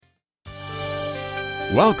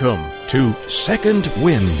Welcome to Second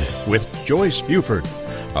Wind with Joyce Buford,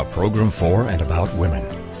 a program for and about women.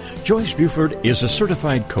 Joyce Buford is a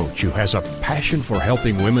certified coach who has a passion for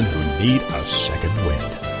helping women who need a second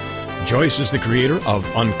wind. Joyce is the creator of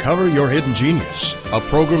Uncover Your Hidden Genius, a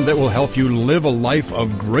program that will help you live a life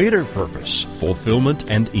of greater purpose, fulfillment,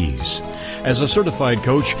 and ease. As a certified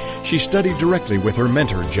coach, she studied directly with her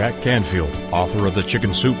mentor, Jack Canfield, author of the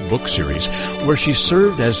Chicken Soup book series, where she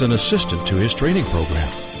served as an assistant to his training program.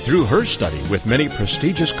 Through her study with many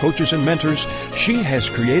prestigious coaches and mentors, she has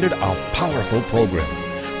created a powerful program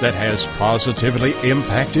that has positively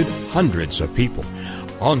impacted hundreds of people.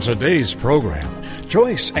 On today's program,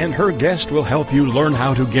 Joyce and her guest will help you learn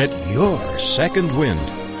how to get your second wind.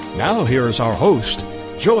 Now here's our host,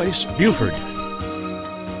 Joyce Buford.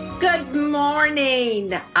 Good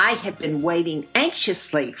morning. I have been waiting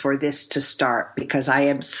anxiously for this to start because I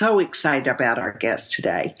am so excited about our guest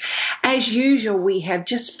today. As usual, we have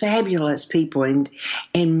just fabulous people,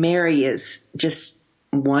 and Mary is just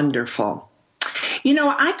wonderful. You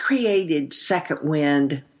know, I created Second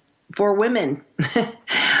Wind for women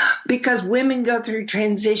because women go through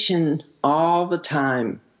transition all the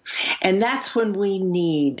time. And that's when we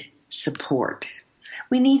need support.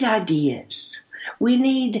 We need ideas. We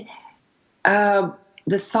need the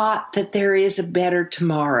thought that there is a better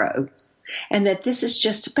tomorrow and that this is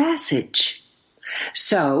just a passage.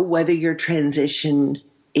 So whether your transition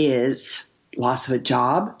is loss of a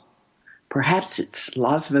job, perhaps it's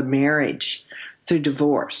loss of a marriage through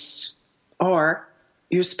divorce, or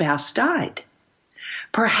your spouse died.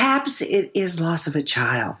 Perhaps it is loss of a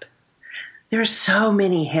child. There are so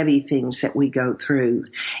many heavy things that we go through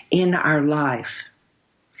in our life.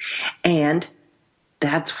 And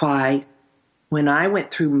that's why when I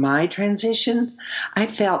went through my transition, I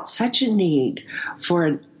felt such a need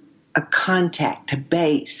for a contact, a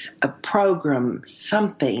base, a program,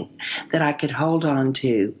 something that I could hold on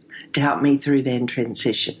to help me through that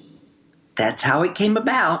transition. That's how it came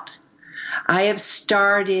about. I have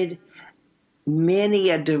started many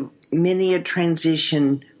a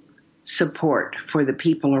transition support for the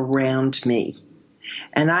people around me.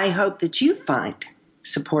 And I hope that you find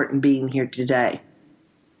support in being here today.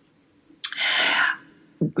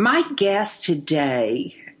 My guest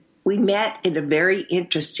today, we met at a very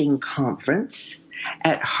interesting conference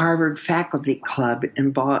at Harvard Faculty Club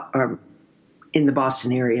in the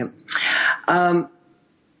Boston area.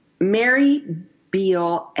 Mary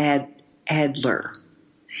Beall Adler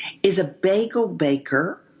is a bagel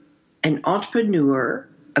baker, an entrepreneur,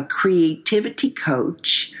 a creativity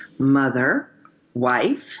coach, mother,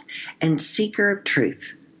 wife, and seeker of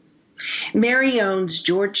truth. Mary owns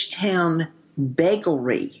Georgetown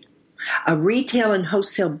Bagelry, a retail and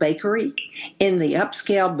wholesale bakery in the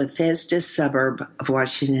upscale Bethesda suburb of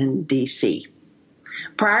Washington, D.C.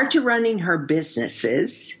 Prior to running her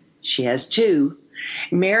businesses, she has two,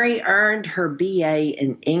 Mary earned her BA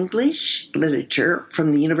in English Literature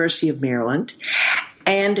from the University of Maryland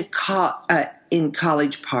and in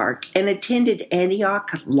College Park, and attended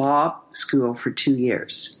Antioch Law School for 2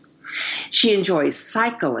 years. She enjoys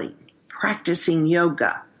cycling, practicing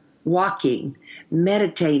yoga, walking,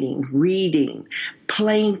 meditating, reading,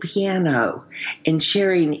 playing piano, and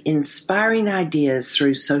sharing inspiring ideas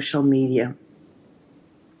through social media.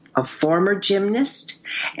 A former gymnast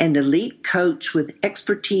and elite coach with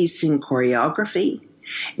expertise in choreography,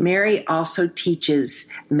 Mary also teaches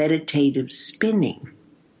meditative spinning.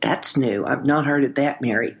 That's new. I've not heard of that,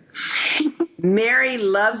 Mary. Mary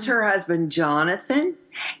loves her husband, Jonathan,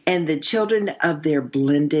 and the children of their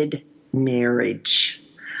blended marriage.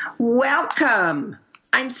 Welcome.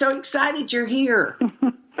 I'm so excited you're here.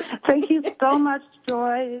 Thank you so much,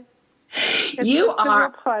 Joyce. It's a real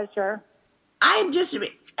pleasure. I'm just...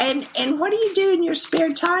 And what do you do in your spare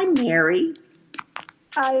time, Mary?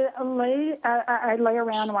 I lay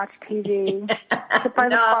around and watch TV. Sit by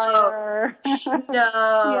the fire.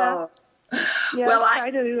 No. Yeah. Well, I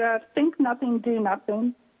try to think nothing, do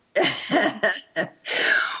nothing.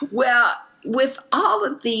 Well, with all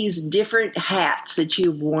of these different hats that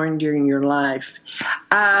you've worn during your life,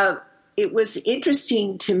 it was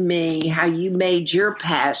interesting to me how you made your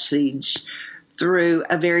passage through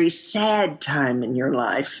a very sad time in your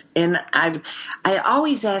life. And I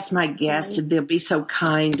always ask my guests if they'll be so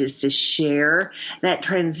kind as to share that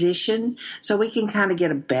transition so we can kind of get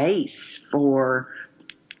a base for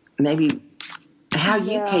maybe how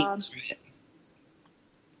you came through it.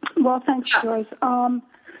 Well, thanks, Joyce.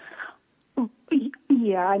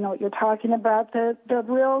 Yeah, I know what you're talking about. The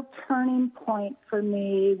real turning point for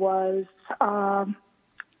me was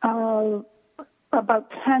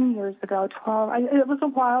about 10 years ago, 12. It was a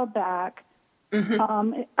while back.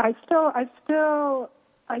 Mm-hmm. I still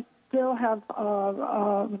have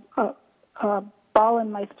a ball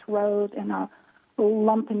in my throat and a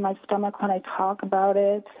lump in my stomach when I talk about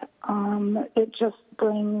it. It just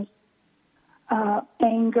brings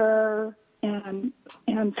anger and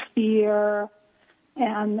fear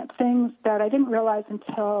and things that I didn't realize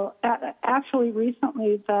until actually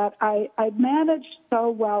recently, that I managed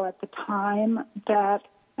so well at the time that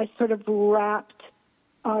I sort of wrapped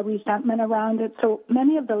resentment around it. So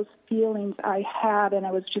many of those feelings I had, and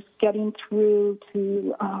I was just getting through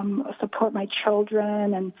to support my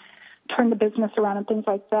children and turn the business around and things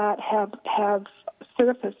like that, have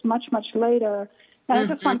surfaced much, much later. And I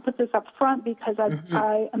just want to put this up front because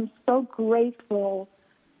I am so grateful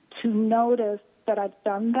to notice that I've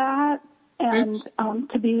done that and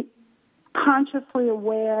to be consciously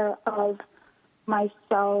aware of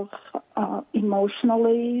myself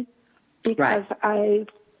emotionally, because I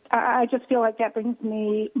just feel like that brings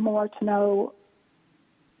me more to know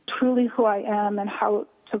truly who I am and how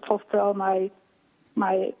to fulfill my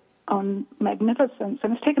own magnificence.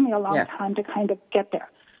 And it's taken me a long time to kind of get there.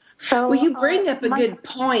 So, well, you bring up a good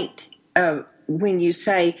point when you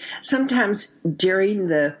say sometimes during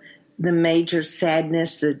the major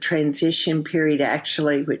sadness, the transition period,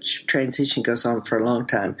 actually, which transition goes on for a long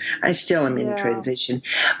time. I still am in transition.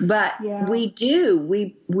 But we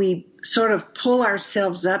sort of pull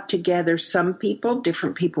ourselves up together. Some people,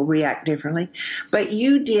 different people react differently. But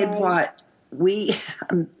you did what we,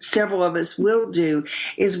 several of us will do,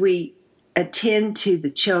 is we attend to the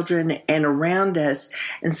children and around us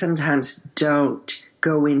and sometimes don't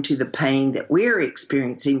go into the pain that we're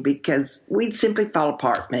experiencing because we'd simply fall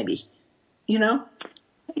apart, maybe, you know?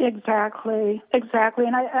 Exactly.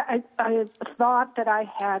 And I thought that I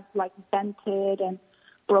had like vented and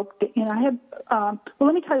broke I had, well,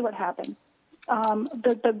 let me tell you what happened.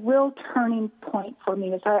 The real turning point for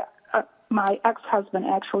me is my ex-husband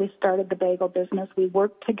actually started the bagel business. We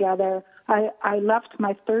worked together. I left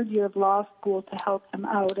my third year of law school to help him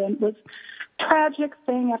out, and it was tragic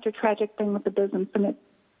thing after tragic thing with the business. And it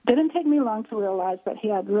didn't take me long to realize that he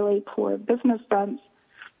had really poor business sense,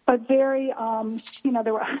 but very, he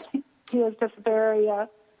was just very,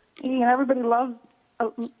 everybody loved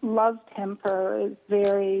him for his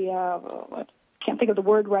very, I can't think of the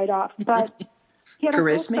word right off, but he had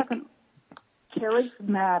charismatic.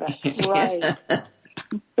 Charismatic, right.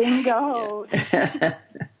 Bingo.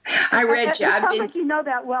 I read you. It sounds like you know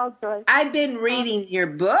that well, Joyce. I've been reading your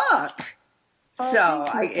book.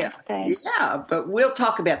 But we'll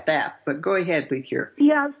talk about that. But go ahead with your...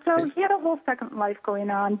 Yeah, so he had a whole second life going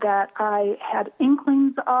on that I had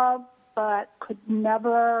inklings of, but could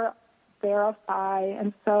never verify.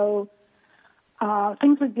 And so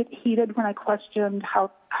things would get heated when I questioned how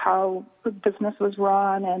the business was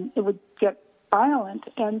run, and it would get violent.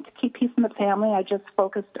 And to keep peace in the family, I just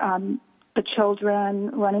focused on the children,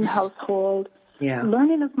 running the household,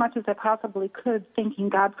 learning as much as I possibly could, thinking,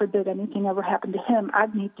 God forbid anything ever happened to him,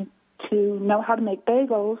 I'd need to know how to make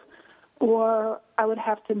bagels, or I would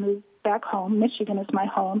have to move back home. Michigan is my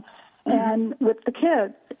home, and with the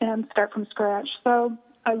kids and start from scratch. So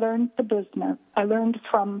I learned the business. I learned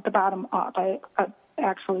from the bottom up. I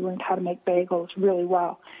actually learned how to make bagels really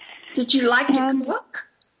well. Did you like to cook?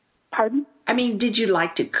 Pardon? I mean, did you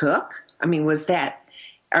like to cook? I mean, was that,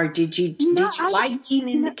 or did you like being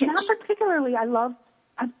in the kitchen? Not particularly. I loved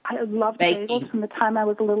baking. bagels from the time I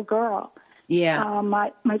was a little girl. Yeah.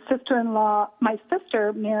 My sister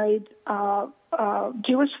married a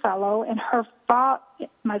Jewish fellow, and her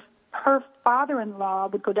father-in-law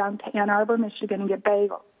would go down to Ann Arbor, Michigan, and get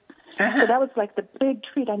bagels. So that was like the big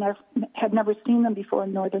treat. I had never seen them before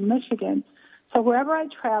in northern Michigan. So wherever I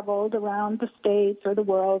traveled around the States or the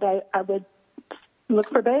world, I would look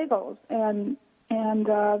for bagels. And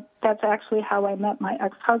that's actually how I met my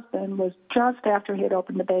ex-husband, was just after he had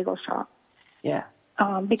opened the bagel shop. Yeah.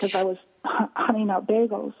 Because I was hunting out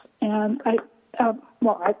bagels. And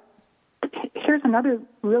here's another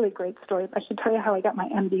really great story. I should tell you how I got my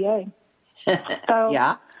MBA. So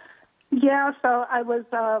I was,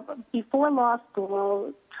 before law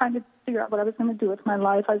school, trying to figure out what I was going to do with my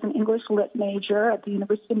life. I was an English lit major at the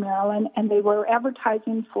University of Maryland, and they were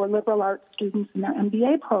advertising for liberal arts students in their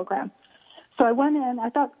MBA program. So I went in, I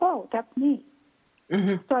thought, oh, that's me.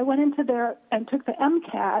 Mm-hmm. So I went into there and took the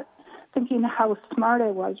MCAT, thinking how smart I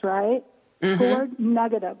was, right? Mm-hmm. Scored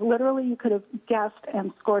negative. Literally, you could have guessed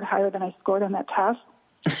and scored higher than I scored on that test.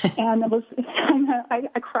 And it was,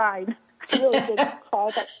 I cried. I really did cry.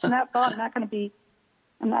 And that thought, I'm not going to be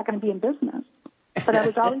in business. But I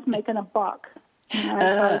was always making a buck. I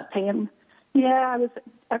was paying Yeah, I was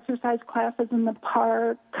exercise classes in the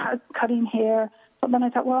park, cutting hair. But then I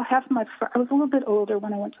thought, well, I was a little bit older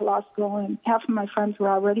when I went to law school, and half of my friends were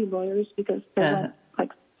already lawyers because they went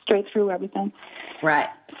like straight through everything. Right.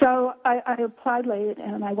 So I applied late,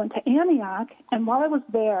 and I went to Antioch. And while I was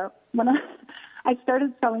there, when I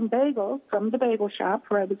started selling bagels from the bagel shop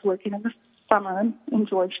where I was working in the summer in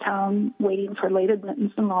Georgetown, waiting for late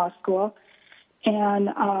admittance in law school. And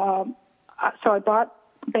so I bought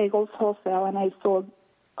bagels wholesale, and I sold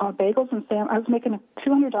bagels and I was making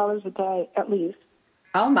 $200 a day at least.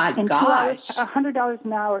 Oh, my gosh. $100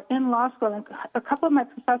 an hour in law school. And a couple of my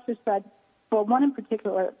professors said, well, one in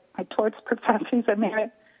particular, my torts professor, he said, Mary,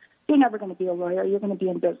 you're never going to be a lawyer. You're going to be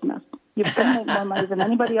in business. You're going to make more money than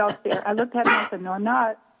anybody else there. I looked at him and I said, no, I'm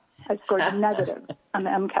not. I scored a negative on the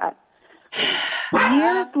MCAT.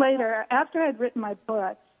 Years later, after I'd written my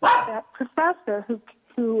book, that professor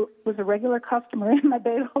who was a regular customer in my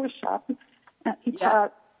bagel shop, he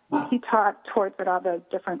taught torts at all the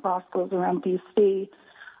different law schools around D.C.,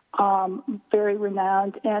 very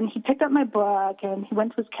renowned. And he picked up my book, and he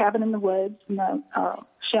went to his cabin in the woods in the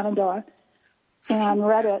Shenandoah and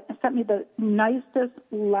read it and sent me the nicest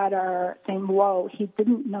letter saying, whoa, he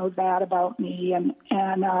didn't know that about me. And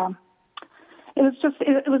it was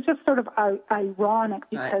just sort of ironic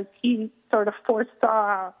because he sort of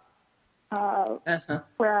foresaw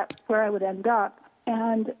where I would end up.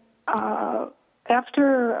 And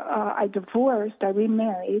after I divorced, I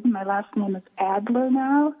remarried. My last name is Adler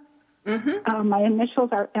now. Mm-hmm. My initials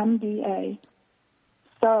are MBA.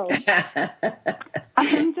 So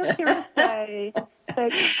I'm just here to say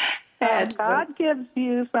that God gives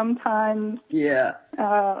you sometimes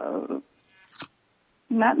not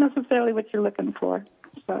necessarily what you're looking for.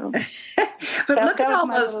 So, but look at all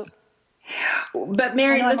those. But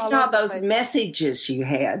Mary, look at all those messages you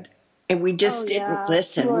had, and we just didn't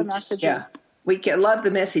listen. We just we can love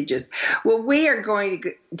the messages. Well, we are going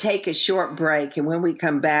to take a short break, and when we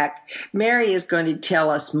come back, Mary is going to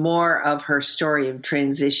tell us more of her story of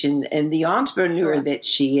transition and the entrepreneur that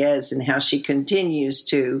she is, and how she continues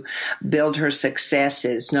to build her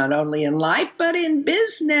successes, not only in life, but in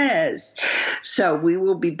business. So we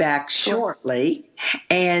will be back shortly,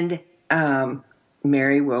 and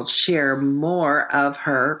Mary will share more of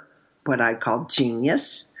her, what I call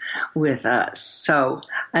genius, with us. So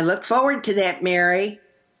I look forward to that, Mary.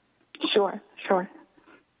 Sure.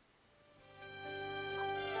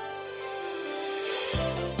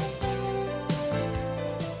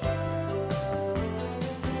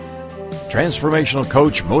 Transformational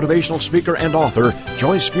coach, motivational speaker, and author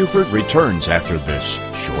Joyce Buford returns after this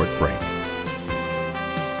short break.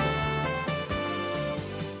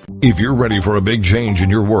 If you're ready for a big change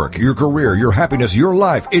in your work, your career, your happiness, your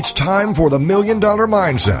life, it's time for the $1 Million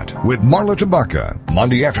Mindset with Marla Tabaka.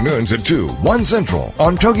 Monday afternoons at 2, 1 Central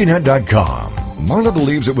on TogiNet.com. Marla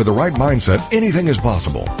believes that with the right mindset, anything is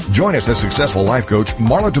possible. Join us as successful life coach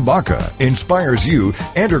Marla Tabaka inspires you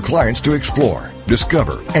and her clients to explore,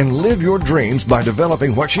 discover, and live your dreams by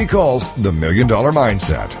developing what she calls the $1 Million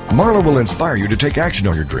Mindset. Marla will inspire you to take action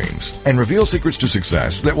on your dreams and reveal secrets to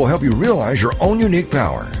success that will help you realize your own unique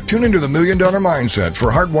power. Tune into the $1 Million Mindset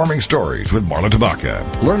for heartwarming stories with Marla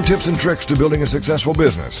Tabaka. Learn tips and tricks to building a successful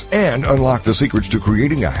business and unlock the secrets to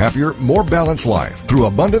creating a happier, more balanced life through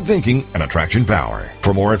abundant thinking and attraction power.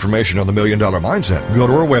 For more information on the $1 Million Mindset, go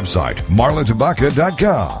to our website,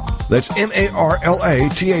 marlatabaka.com. That's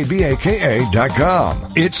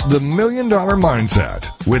MarlaTabaka.com. It's the $1 Million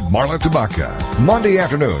Mindset with Marla Tabaka. Monday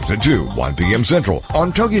afternoons at 2, 1 p.m. Central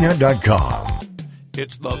on TogiNet.com.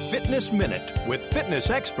 It's the Fitness Minute with fitness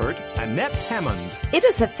expert Annette Hammond. It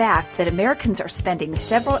is a fact that Americans are spending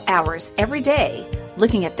several hours every day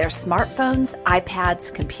looking at their smartphones,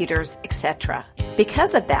 iPads, computers, etc.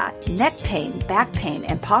 Because of that, neck pain, back pain,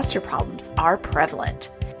 and posture problems are prevalent.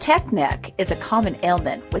 Tech neck is a common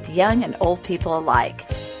ailment with young and old people alike.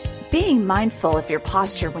 Being mindful of your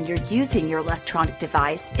posture when you're using your electronic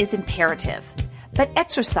device is imperative. But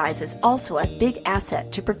exercise is also a big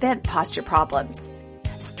asset to prevent posture problems.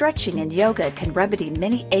 Stretching and yoga can remedy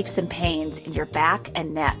many aches and pains in your back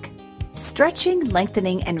and neck. Stretching,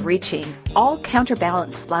 lengthening, and reaching all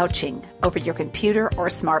counterbalance slouching over your computer or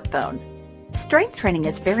smartphone. Strength training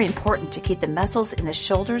is very important to keep the muscles in the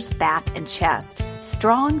shoulders, back, and chest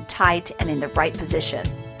strong, tight, and in the right position.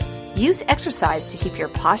 Use exercise to keep your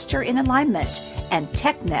posture in alignment and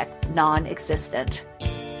tech neck non-existent.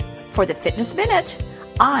 For the Fitness Minute,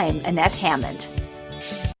 I'm Annette Hammond.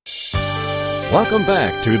 Welcome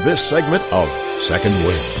back to this segment of Second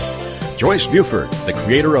Wind. Joyce Buford, the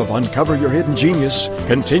creator of Uncover Your Hidden Genius,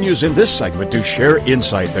 continues in this segment to share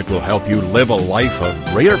insight that will help you live a life of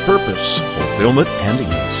greater purpose, fulfillment, and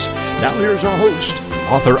ease. Now here's our host,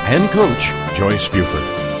 author and coach, Joyce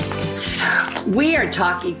Buford. We are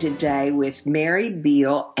talking today with Mary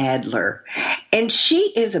Beall Adler, and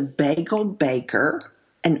she is a bagel baker,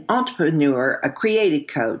 an entrepreneur, a creative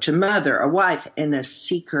coach, a mother, a wife, and a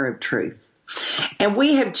seeker of truth. And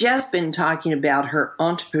we have just been talking about her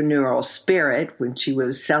entrepreneurial spirit when she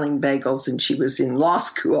was selling bagels and she was in law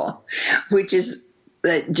school, which is,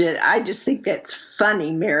 I just think that's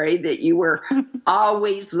funny, Mary, that you were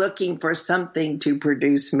always looking for something to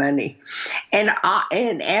produce money, and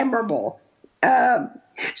admirable.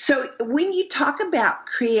 So when you talk about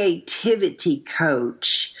creativity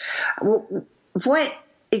coach, what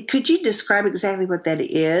could you describe exactly what that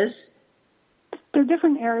is? There are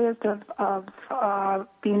different areas of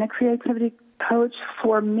being a creativity coach.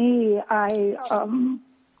 For me, I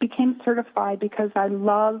became certified because I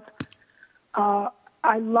love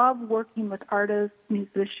working with artists,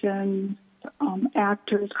 musicians,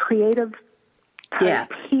 actors, creative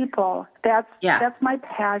type people. That's my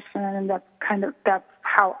passion, and that's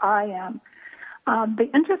how I am. The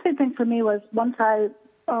interesting thing for me was once I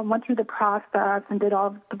went through the process and did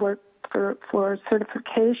all the work for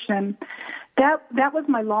certification. That was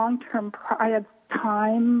my long-term. I had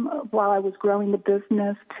time while I was growing the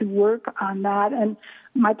business to work on that, and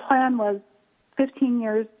my plan was 15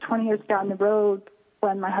 years, 20 years down the road,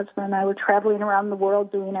 when my husband and I were traveling around the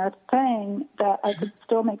world doing our thing, that I could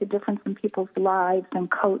still make a difference in people's lives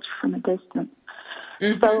and coach from a distance.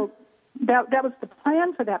 Mm-hmm. So that was the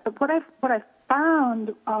plan for that. But what I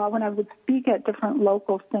found when I would speak at different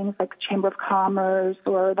local things like the Chamber of Commerce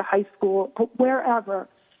or the high school, wherever,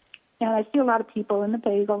 and I see a lot of people in the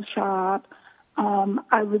bagel shop,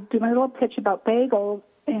 I would do my little pitch about bagels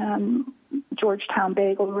and Georgetown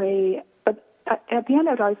Bagelry. But at the end,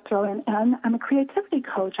 I'd always throw in, and I'm a creativity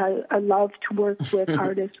coach. I love to work with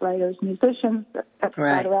artists, writers, musicians, et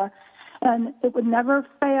cetera. Right. And it would never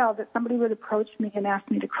fail that somebody would approach me and ask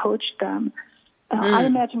me to coach them. I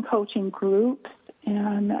imagine coaching groups,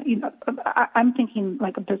 and I'm thinking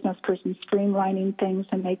like a business person, streamlining things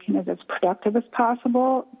and making it as productive as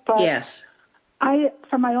possible. But yes,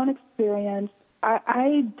 from my own experience,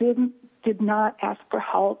 I did not ask for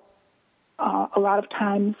help a lot of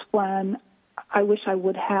times when I wish I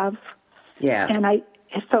would have. Yeah, and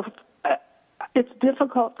it's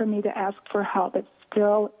difficult for me to ask for help. It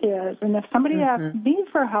still is, and if somebody asks me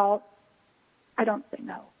for help, I don't say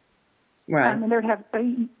no. Right.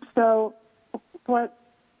 So what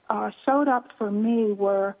showed up for me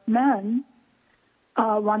were men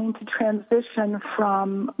wanting to transition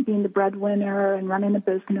from being the breadwinner and running a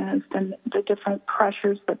business and the different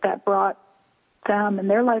pressures that brought them and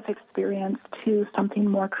their life experience to something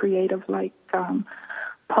more creative like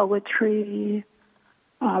poetry,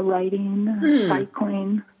 writing,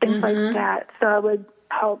 cycling, things like that. So I would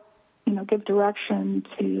help, give direction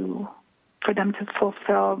for them to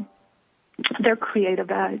fulfill their creative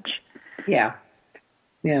edge. Yeah.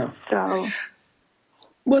 Yeah. So,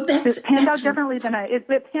 well, it panned out differently than I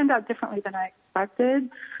expected.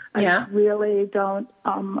 I really don't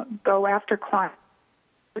go after client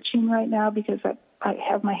coaching right now because I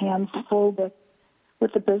have my hands full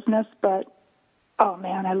with the business. But oh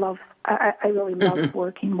man, I really love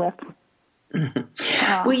working with. Well,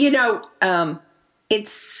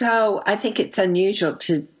 I think it's unusual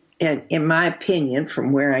in my opinion,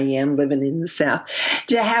 from where I am living in the South,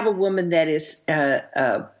 to have a woman that is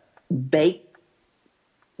a bagelry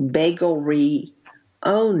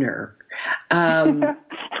owner. Bakery,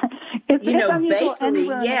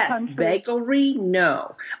 yes. Bagelry,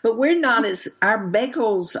 no. But our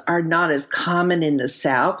bagels are not as common in the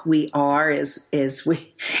South. We are as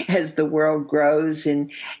the world grows,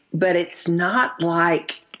 but it's not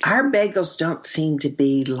like. Our bagels don't seem to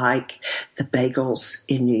be like the bagels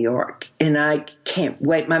in New York. And I can't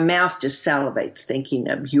wait. My mouth just salivates thinking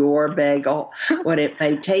of your bagel, what it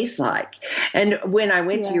may taste like. And when I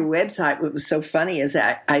went to your website, what was so funny is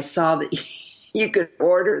that I saw that you could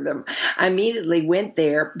order them. I immediately went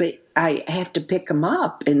there, but I have to pick them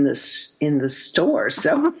up in the store.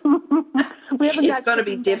 So it's going to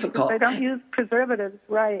be difficult. They don't use preservatives,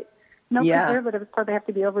 right? No preservatives, so they have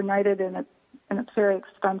to be overnighted, and it's very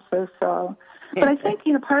expensive. So, but I think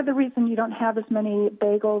part of the reason you don't have as many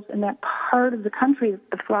bagels in that part of the country is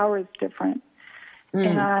the flour is different.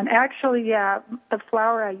 And actually, the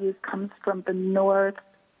flour I use comes from the north,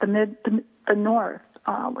 the north.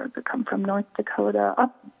 Where does it come from? North Dakota,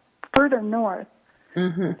 up further north.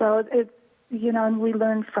 So and we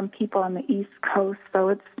learned from people on the East Coast, so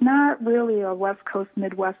it's not really a West Coast,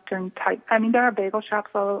 Midwestern type. I mean, there are bagel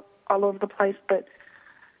shops all over the place, but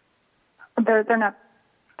they're not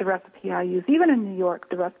the recipe I use. Even in New York,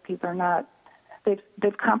 the recipes are not.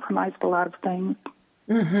 They've compromised a lot of things.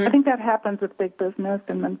 I think that happens with big business,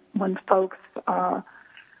 and when folks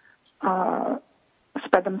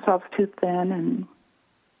spread themselves too thin and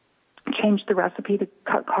change the recipe to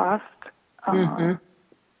cut costs.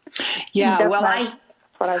 Yeah, well, that's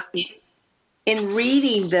what I see. In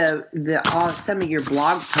reading some of your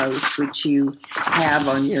blog posts, which you have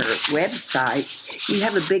on your website, you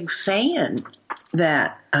have a big fan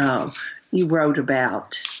that you wrote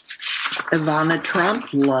about. Ivana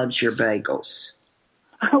Trump loves your bagels.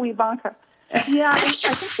 Oh, Ivanka. Yeah, I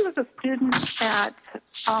think she was a student at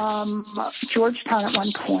Georgetown at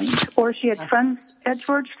one point, or she had friends at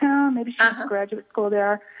Georgetown. Maybe she went to graduate school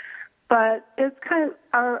there. But it's kind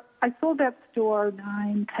of, I sold that store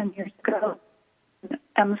 9-10 years ago,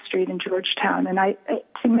 M Street in Georgetown, and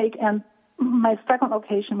my second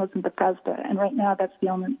location was in Bethesda, and right now that's the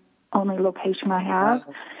only location I have.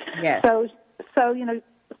 Yes. So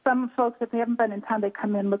some folks, if they haven't been in town, they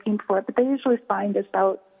come in looking for it, but they usually find us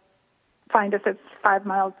it's 5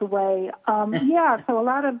 miles away. So a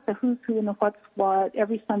lot of the who's who and the what's what.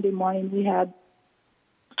 Every Sunday morning we had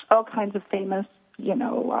all kinds of famous,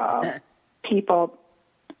 people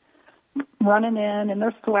running in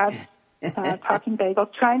their sweats, talking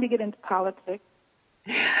bagels, trying to get into politics.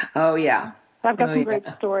 Oh, yeah. I've got some great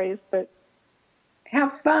stories, but... How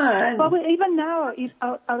fun. Well, even now,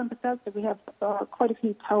 out in Bethesda, we have quite a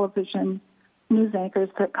few television news anchors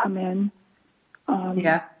that come in.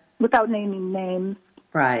 Without naming names.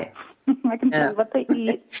 Right. I can tell you what they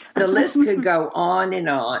eat. The list could go on and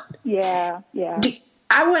on. Yeah.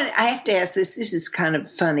 I have to ask this. This is kind of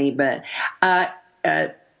funny, but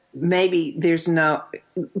maybe there's no...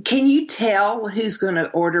 Can you tell who's going to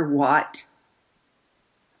order what?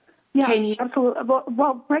 Yeah, absolutely.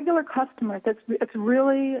 Well, regular customers, it's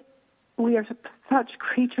really, we are such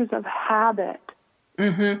creatures of habit.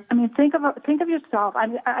 Mm-hmm. I mean, think of yourself.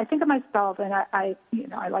 I think of myself, and I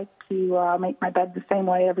like to make my bed the same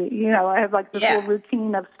way I have like this little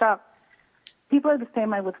routine of stuff. People are the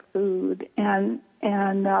same way with food, and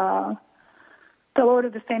they'll order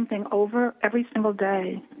the same thing over every single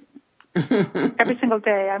day. Every single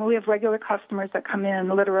day. I mean, we have regular customers that come in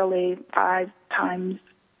literally 5 times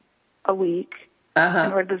a week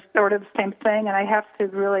and order the same thing, and I have to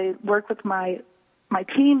really work with my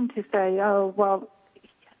team to say,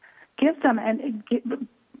 give them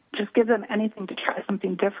anything to try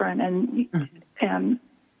something different, and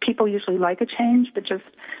people usually like a change, but just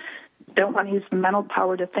don't want to use the mental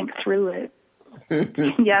power to think through it.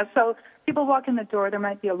 Yeah, so people walk in the door, there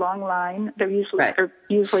might be a long line. There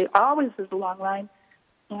usually always is a long line,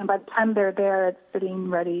 and by the time they're there, it's sitting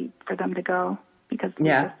ready for them to go because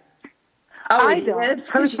I don't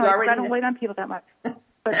personally. I don't wait on people that much, but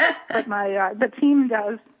the team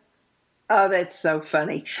does. Oh, that's so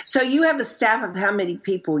funny. So you have a staff of how many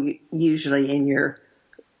people usually in your?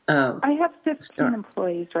 I have 15 store?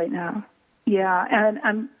 Employees right now. Yeah,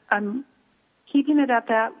 and I'm keeping it at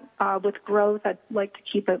that. With growth, I'd like to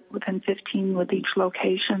keep it within 15 with each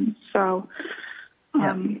location. So,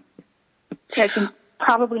 I can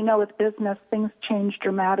probably know with business things change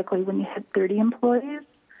dramatically when you hit 30 employees.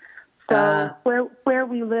 So where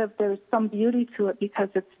we live, there's some beauty to it because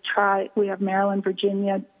we have Maryland,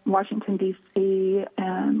 Virginia, Washington, D.C.,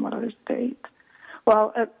 and what other state?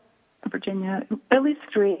 Well, Virginia, at least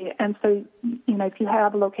 3. And so, if you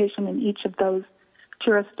have a location in each of those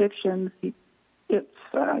jurisdictions, you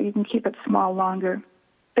can keep it small longer.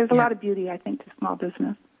 There's a lot of beauty, I think, to small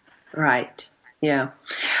business. Right. Yeah.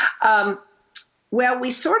 Well,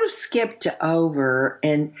 we sort of skipped over,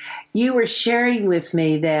 and you were sharing with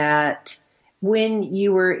me that when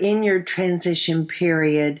you were in your transition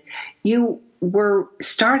period, you were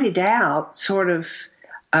started out sort of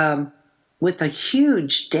with a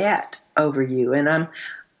huge debt over you, and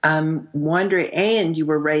I'm wondering, and you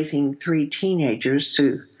were raising 3 teenagers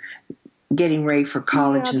to getting ready for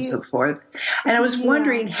college and so forth, and I was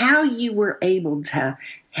wondering how you were able to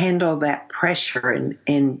handle that pressure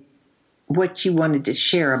and what you wanted to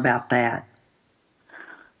share about that.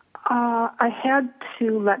 I had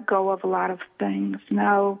to let go of a lot of things.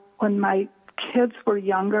 Now, when my kids were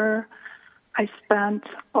younger, I spent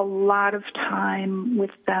a lot of time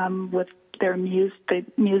with them, with their music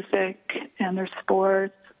and their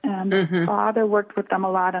sports, and my father worked with them a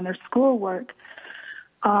lot on their schoolwork.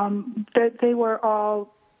 They were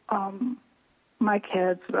all, my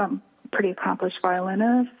kids, pretty accomplished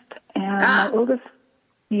violinists, and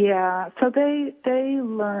Yeah, so they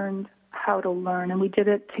learned how to learn, and we did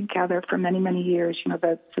it together for many, many years,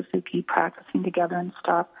 the Suzuki practicing together and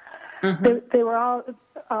stuff. Mm-hmm. They were all,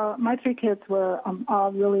 my 3 kids were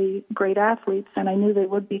all really great athletes, and I knew they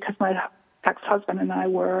would be because my ex-husband and I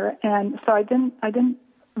were, and so I didn't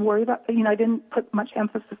worry about, I didn't put much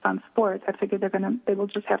emphasis on sports. I figured they will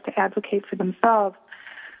just have to advocate for themselves.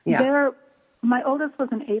 Yeah. My oldest was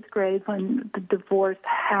in 8th grade when the divorce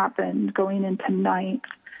happened, going into 9th.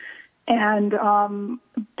 And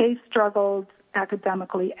they struggled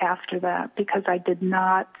academically after that because I did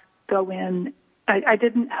not go in. I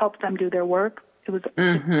didn't help them do their work. It was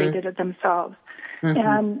they did it themselves.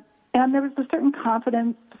 Mm-hmm. And there was a certain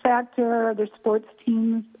confidence factor. Their sports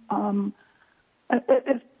teams,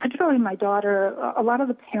 particularly my daughter, a lot of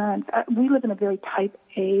the parents, we live in a very type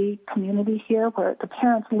A community here where the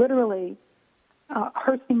parents literally,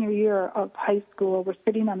 her senior year of high school, were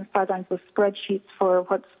sitting on the sidelines with spreadsheets for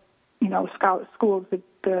what's, schools,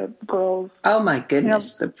 the girls. Oh, my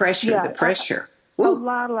goodness, the pressure, the pressure. A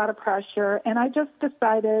lot of pressure. And I just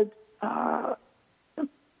decided it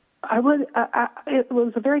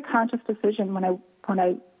was a very conscious decision when I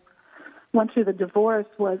went through the divorce.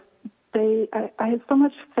 I had so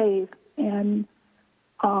much faith in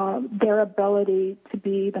their ability to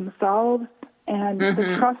be themselves and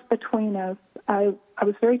the trust between us. I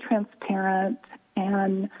was very transparent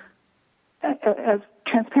and as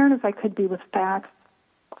transparent as I could be with facts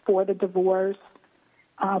for the divorce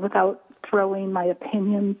without throwing my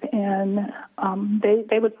opinions in.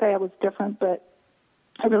 They would say I was different, but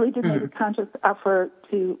I really did make a conscious effort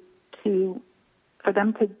for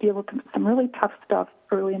them to deal with some really tough stuff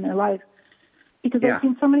early in their life. Because I've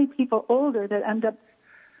seen so many people older that end up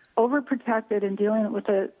overprotected and dealing with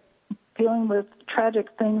tragic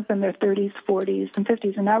things in their 30s, 40s, and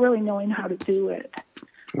 50s, and not really knowing how to do it.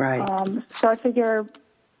 Right. So I figure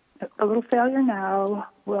a little failure now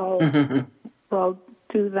will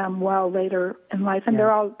do them well later in life, and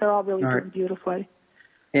they're all really doing beautifully.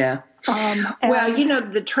 Yeah. Well,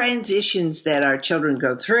 the transitions that our children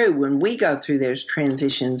go through, when we go through those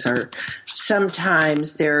transitions, are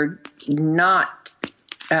sometimes they're not.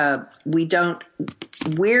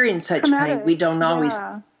 We're in such pain. We don't always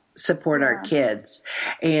support our kids,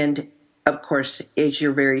 and of course, as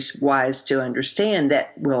you're very wise to understand,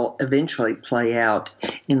 that will eventually play out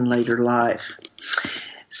in later life.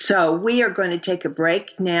 So we are going to take a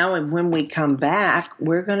break now, and when we come back,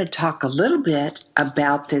 we're going to talk a little bit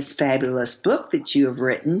about this fabulous book that you have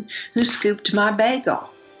written, Who Scooped My Bagel?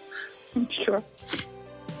 Sure.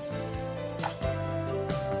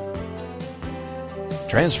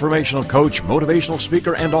 Transformational coach, motivational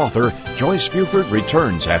speaker, and author Joyce Buford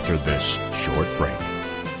returns after this short break.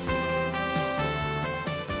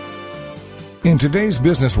 In today's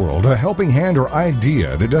business world, a helping hand or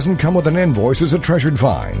idea that doesn't come with an invoice is a treasured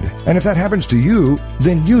find. And if that happens to you,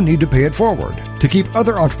 then you need to pay it forward to keep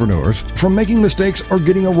other entrepreneurs from making mistakes or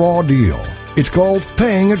getting a raw deal. It's called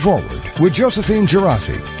Paying It Forward with Josephine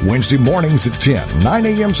Girassi, Wednesday mornings at 9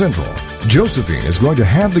 a.m. Central. Josephine is going to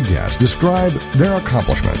have the guests describe their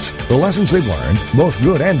accomplishments, the lessons they've learned, both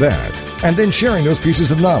good and bad, and then sharing those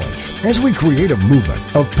pieces of knowledge as we create a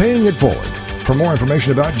movement of paying it forward. For more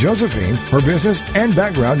information about Josephine, her business, and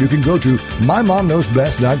background, you can go to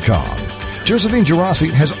mymomknowsbest.com. Josephine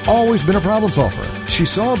Girassi has always been a problem solver. She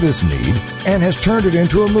saw this need and has turned it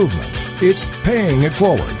into a movement. It's Paying It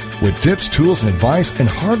Forward, with tips, tools, and advice and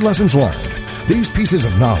hard lessons learned. These pieces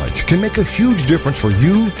of knowledge can make a huge difference for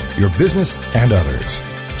you, your business, and others.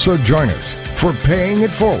 So join us for Paying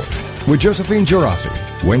It Forward with Josephine Girassi,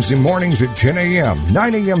 Wednesday mornings at 10 a.m.,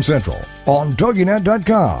 9 a.m. Central on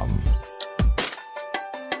TogiNet.com.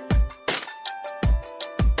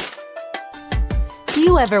 Do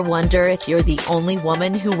you ever wonder if you're the only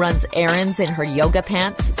woman who runs errands in her yoga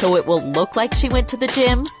pants so it will look like she went to the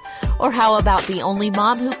gym? Or how about the only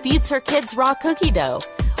mom who feeds her kids raw cookie dough?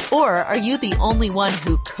 Or are you the only one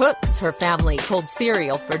who cooks her family cold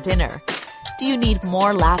cereal for dinner? Do you need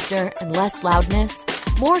more laughter and less loudness?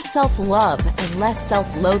 More self-love and less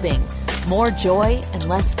self-loathing? More joy and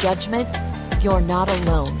less judgment? You're not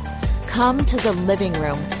alone. Come to the living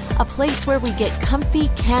room, a place where we get comfy,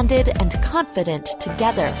 candid, and confident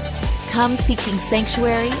together. Come seeking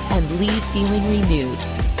sanctuary and leave feeling renewed.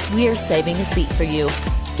 We're saving a seat for you.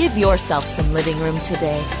 Give yourself some living room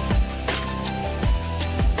today.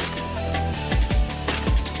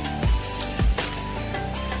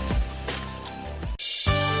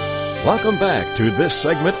 Welcome back to this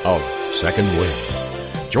segment of Second Wind.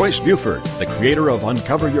 Joyce Buford, the creator of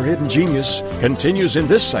Uncover Your Hidden Genius, continues in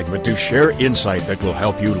this segment to share insight that will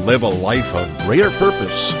help you live a life of greater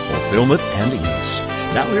purpose, fulfillment, and ease.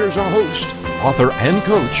 Now here's our host, author and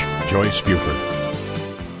coach, Joyce Buford.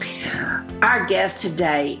 Our guest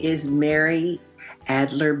today is Mary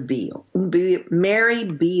Adler Beall. Mary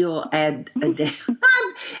Beall how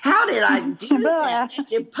did I do that?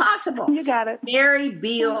 It's impossible. You got it. Mary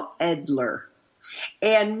Beall Adler.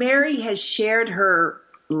 And Mary has shared her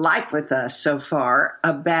life with us so far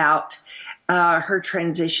about her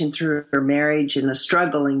transition through her marriage and a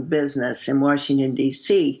struggling business in Washington,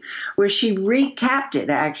 D.C., where she recapped it,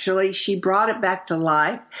 actually. She brought it back to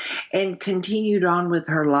life and continued on with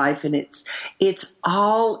her life. And it's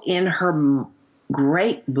all in her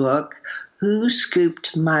great book, Who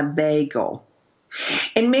Scooped My Bagel?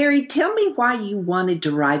 And Mary, tell me why you wanted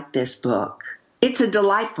to write this book. It's a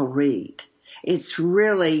delightful read. It's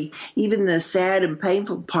really, even the sad and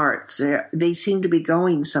painful parts, they seem to be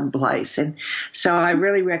going someplace. And so I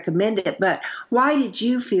really recommend it. But why did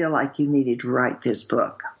you feel like you needed to write this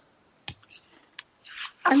book?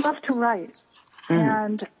 I love to write.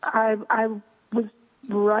 And I was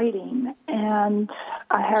writing, and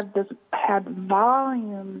I had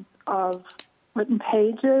volumes of written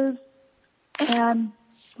pages, and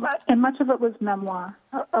much of it was memoir.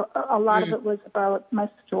 A lot of it was about my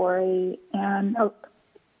story, and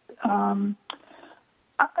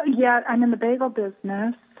yeah, I'm in the bagel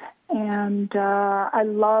business, and I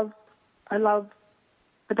love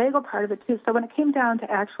the bagel part of it too. So when it came down to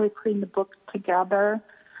actually putting the book together,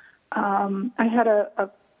 I had a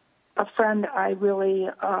friend I really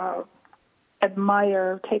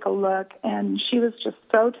admire take a look, and she was just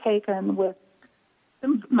so taken with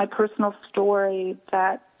my personal story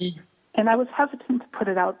that, and I was hesitant to put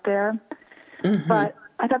it out there, but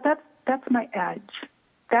I thought that's my edge.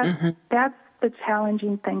 That's the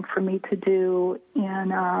challenging thing for me to do in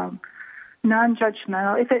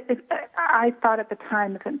non-judgmental. If I thought at the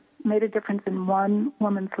time, if it made a difference in one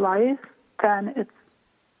woman's life, then it's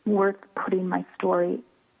worth putting my story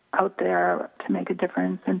out there to make a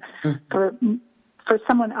difference, and for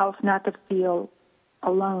someone else not to feel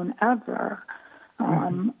alone ever.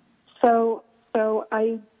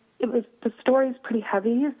 The story's pretty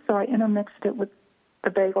heavy, so I intermixed it with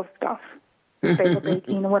the bagel stuff, bagel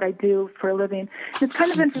baking, and what I do for a living. It's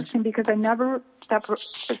kind of interesting because I never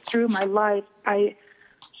through my life,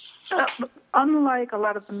 unlike a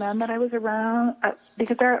lot of the men that I was around,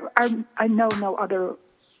 because I know no other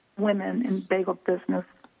women in bagel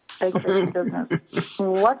baking business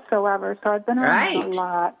whatsoever. So I've been around a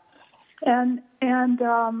lot, and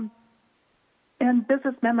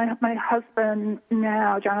businessmen. My husband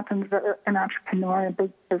now, Jonathan's an entrepreneur and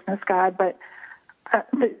big business guy, but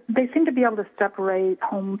they seem to be able to separate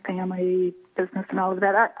home, family, business, and all of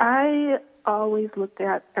that. I always looked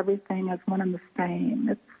at everything as one and the same.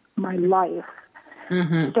 It's my life.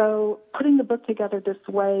 So putting the book together this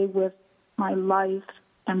way with my life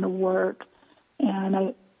and the work,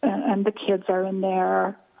 and the kids are in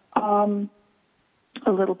there a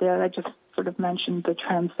little bit. I just sort of mentioned the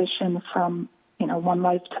transition from one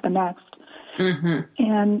life to the next, and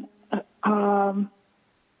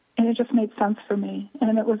it just made sense for me,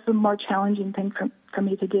 and it was a more challenging thing for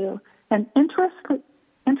me to do. And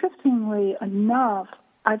interestingly enough,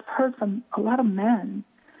 I've heard from a lot of men.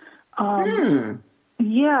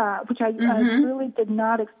 Yeah, which I really did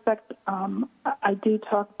not expect. I do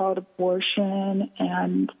talk about abortion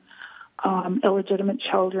and illegitimate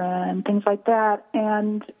children, things like that,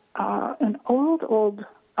 and an old.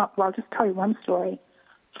 Well, I'll just tell you one story.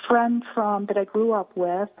 A friend that I grew up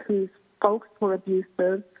with, whose folks were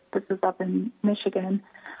abusive, this is up in Michigan,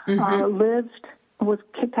 was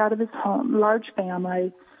kicked out of his home, large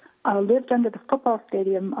family, lived under the football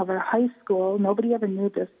stadium of our high school. Nobody ever knew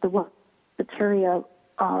this. The cafeteria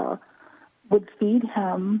would feed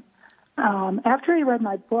him. After he read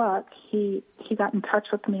my book, he got in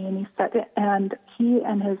touch with me, and he said, and he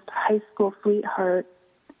and his high school sweetheart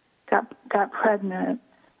got pregnant,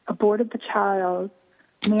 aborted the child,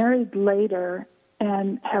 married later,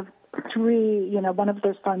 and have three, one of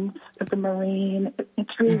their sons is a Marine,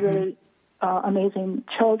 three really amazing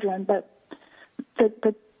children. But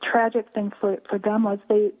the tragic thing for them was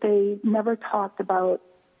they never talked about,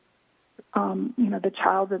 the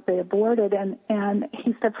child that they aborted. And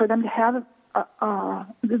he said for them to have,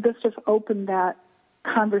 this just opened that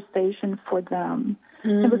conversation for them.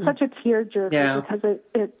 It was such a tearjerker because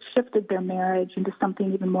it shifted their marriage into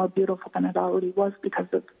something even more beautiful than it already was because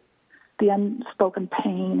of the unspoken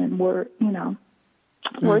pain and words and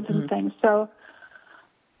things. So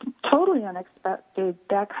totally unexpected,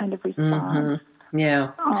 that kind of response.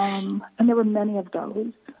 Yeah. And there were many of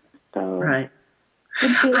those. So right.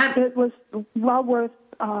 It was well worth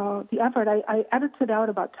the effort. I edited out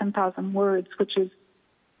about 10,000 words, which is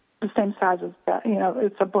the same size as that.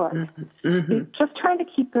 It's a book. Mm-hmm. Just trying to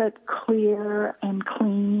keep it clear and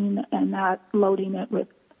clean, and not loading it with,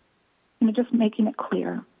 just making it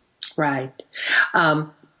clear. Right.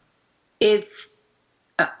 It's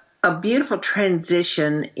a beautiful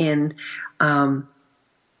transition in,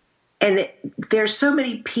 there's so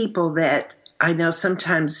many people that I know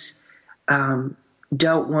sometimes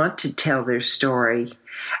don't want to tell their story.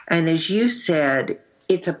 And as you said,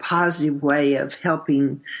 it's a positive way of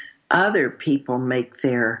helping other people make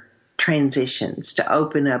their transitions, to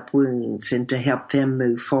open up wounds and to help them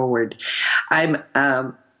move forward. There's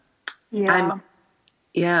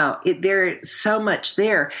so much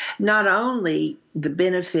there. Not only the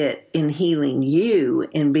benefit in healing you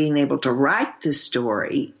and being able to write the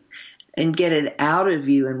story and get it out of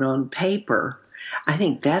you and on paper. I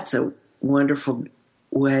think that's a wonderful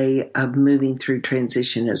way of moving through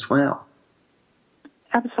transition as well.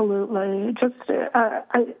 Absolutely. Just,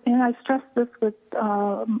 I stress this with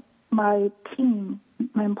my team,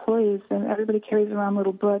 my employees, and everybody carries around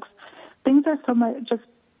little books. Things are so much, just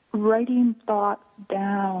writing thoughts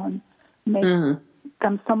down makes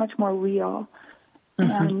them so much more real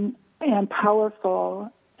and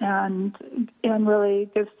powerful, and really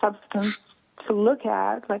gives substance to look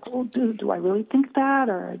at. Like, well, do I really think that,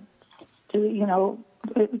 or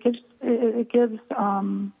it gives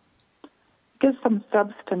some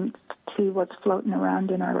substance to what's floating around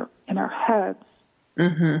in our heads.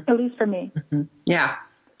 At least for me. Yeah.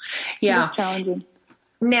 It's challenging.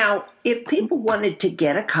 Now, if people wanted to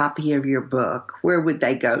get a copy of your book, where would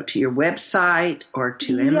they go? To your website or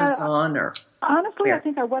to Amazon? Or honestly, where? I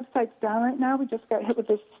think our website's down right now. We just got hit with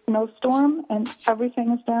this snowstorm, and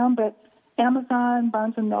everything is down. But Amazon,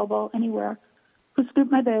 Barnes & Noble, anywhere. Who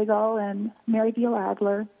Scooped My Bagel and Mary Beall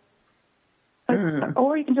Adler.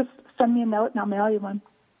 Or you can just send me a note and I'll mail you one.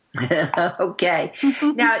 Okay.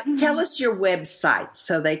 Now, tell us your website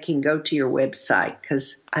so they can go to your website,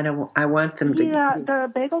 because I want them to. Yeah,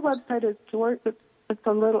 the bagel website is George. It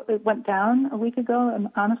went down a week ago, and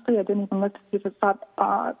honestly, I didn't even look to see if it's up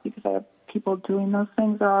because I have people doing those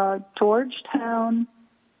things. Georgetown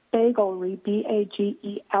Bagelry,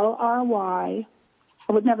 Bagelry. I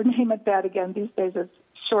would never name it that again. These days it's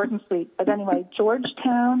short and sweet. But anyway,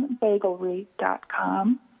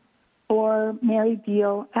 GeorgetownBagelry.com or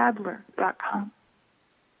MaryBeallAdler.com.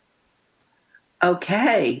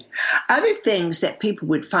 Okay. Other things that people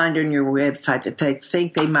would find on your website that they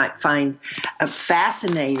think they might find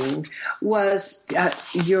fascinating was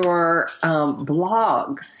your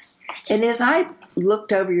blogs. And as I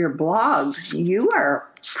looked over your blogs, you are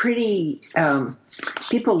pretty,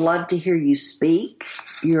 people love to hear you speak.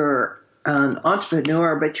 You're an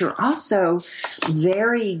entrepreneur, but you're also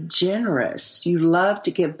very generous. You love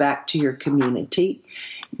to give back to your community.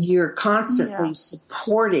 You're constantly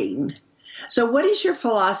supporting. So what is your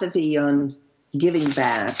philosophy on giving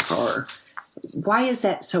back, or why is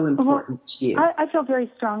that so important to you? I feel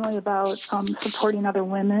very strongly about supporting other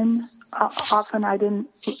women. Often I didn't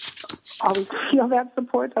always feel that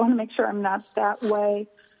support. I want to make sure I'm not that way.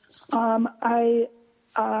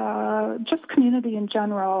 Just community in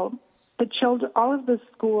general, the children, all of the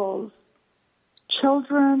schools,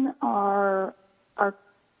 children are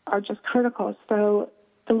just critical. So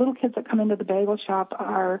the little kids that come into the bagel shop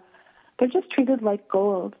they're just treated like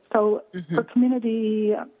gold. So for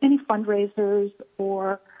community, any fundraisers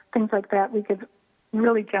or things like that, we give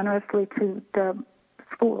really generously to the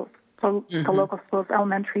schools, so the local schools,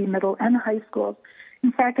 elementary, middle, and high schools.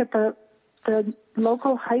 In fact, at the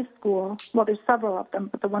local high school, well, there's several of them,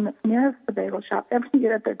 but the one that's nearest the bagel shop, every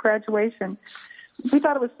year at their graduation, we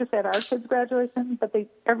thought it was just at our kids' graduation, but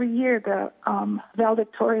every year the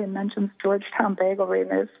valedictorian mentions Georgetown Bagelry,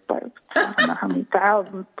 and there's I don't know how many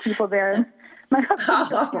thousand people there. And my husband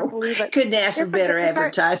just can't believe it. Couldn't ask for better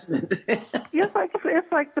advertisement. It's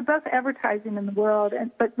like the best advertising in the world.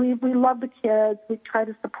 But we love the kids. We try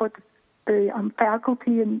to support the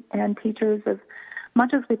faculty and teachers as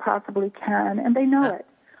much as we possibly can, and they know it.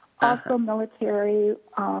 Also, military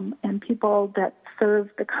and people that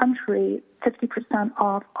serve the country, 50%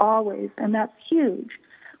 off always, and that's huge.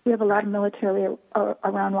 We have a lot of military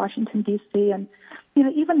around Washington, D.C., and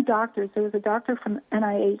even doctors. There was a doctor from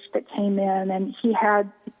NIH that came in, and he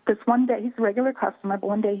had this one day. He's a regular customer, but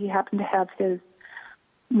one day he happened to have his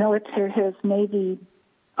Navy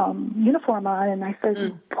uniform on, and I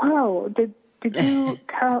said, "Wow, did they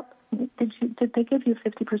give you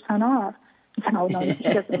 50% off?" He said, "Oh no, he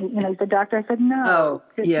doesn't." He's a doctor. I said, "No,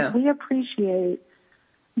 we appreciate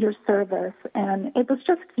your service," and it was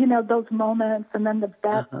just those moments, and then the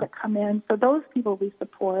vets that come in. So those people we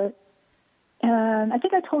support, And I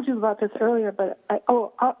think I told you about this earlier, but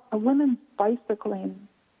a women's bicycling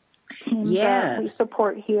team that we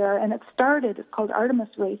support here, and it's called Artemis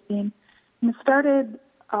Racing, and it started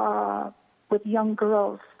with young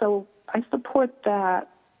girls. So I support that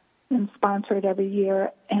and sponsor it every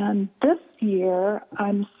year. And this year,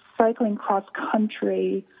 I'm cycling cross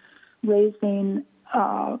country, raising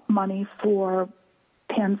money for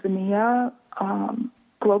Tanzania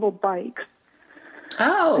Global Bikes.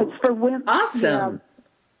 Oh, it's for women. Awesome.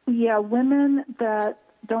 Yeah, women that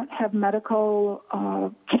don't have medical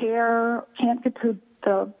care, can't get to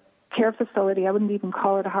the care facility. I wouldn't even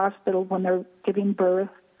call it a hospital when they're giving birth.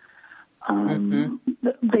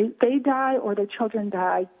 They die or their children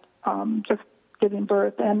die just giving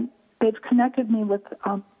birth. And they've connected me with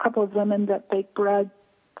a couple of women that bake bread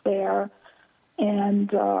there. And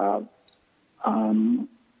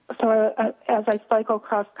so as I cycle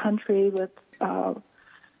cross country with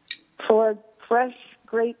 4 fresh,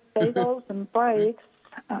 great bagels and bikes,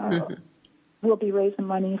 we'll be raising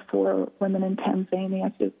money for women in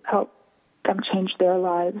Tanzania to help them change their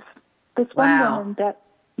lives. This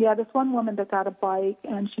one woman that got a bike,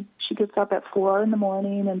 and she gets up at 4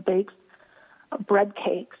 a.m. and bakes bread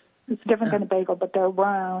cakes. It's a different kind of bagel, but they're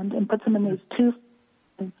round, and puts them in these 2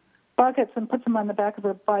 buckets and puts them on the back of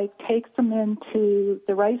her bike, takes them into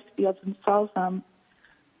the rice fields and sells them.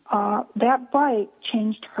 That bike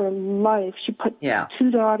changed her life. She put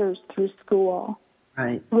 2 daughters through school.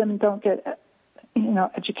 Right. Women don't get,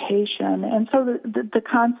 education. And so the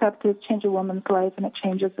concept is change a woman's life, and it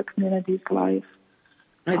changes the community's life.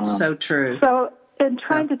 It's so true. So in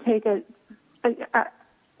trying to take it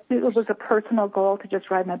was a personal goal to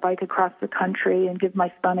just ride my bike across the country and give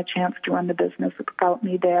my son a chance to run the business without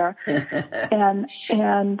me there.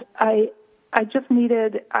 and I just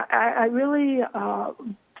needed, I really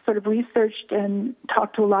sort of researched and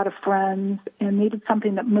talked to a lot of friends and needed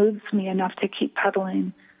something that moves me enough to keep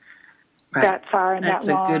pedaling that far and that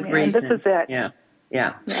long. That's a good reason. And this is it.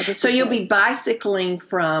 Yeah. So you'll be bicycling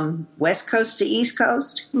from West Coast to East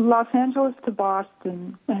Coast? Los Angeles to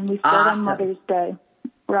Boston, and we start on Mother's Day.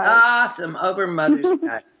 Right. Awesome, over Mother's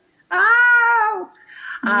Day.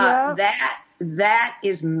 That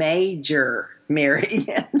is major, Mary,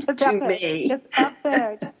 to me. It's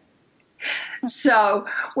epic. So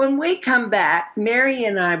when we come back, Mary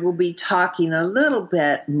and I will be talking a little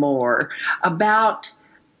bit more about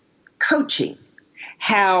coaching,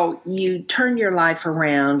 how you turn your life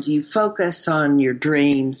around, you focus on your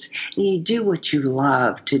dreams, and you do what you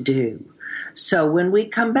love to do. So when we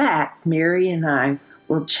come back, Mary and I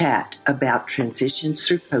will chat about transitions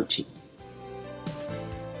through coaching.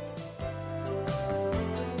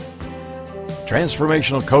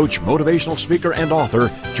 Transformational coach, motivational speaker, and author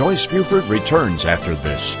Joyce Buford returns after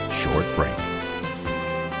this short break.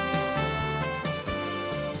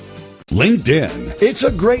 LinkedIn. It's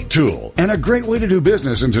a great tool and a great way to do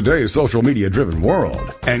business in today's social media-driven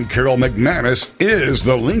world. And Carol McManus is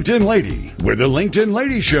the LinkedIn Lady with the LinkedIn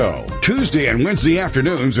Lady Show, Tuesday and Wednesday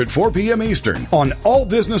afternoons at 4 p.m. Eastern on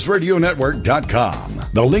allbusinessradionetwork.com.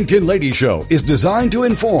 The LinkedIn Lady Show is designed to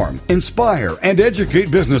inform, inspire, and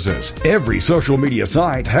educate businesses. Every social media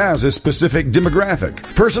site has a specific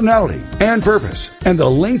demographic, personality, and purpose. And the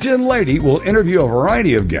LinkedIn Lady will interview a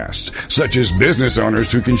variety of guests, such as business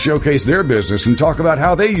owners who can showcase their business and talk about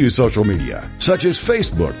how they use social media, such as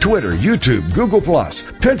Facebook, Twitter, YouTube, Google+,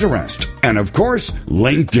 Pinterest, and of course,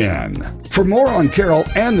 LinkedIn. For more on Carol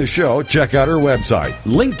and the show, check out her website,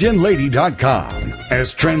 LinkedInLady.com.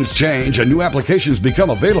 As trends change and new applications become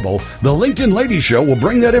available, the LinkedIn Lady Show will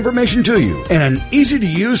bring that information to you in an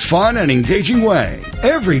easy-to-use, fun, and engaging way.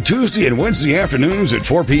 Every Tuesday and Wednesday afternoons at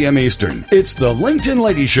 4 p.m. Eastern, it's the LinkedIn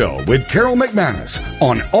Lady Show with Carol McManus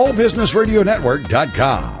on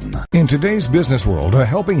allbusinessradionetwork.com. In today's business world, a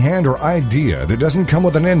helping hand or idea that doesn't come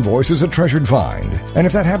with an invoice is a treasured find. And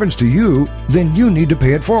if that happens to you, then you need to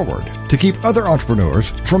pay it forward to keep other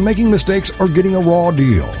entrepreneurs from making mistakes or getting a raw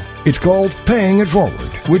deal. It's called Paying It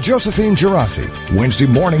Forward with Josephine Girassi, Wednesday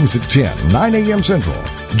mornings at 9 a.m. Central.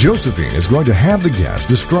 Josephine is going to have the guests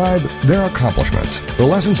describe their accomplishments, the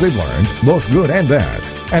lessons they've learned, both good and bad,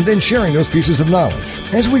 and then sharing those pieces of knowledge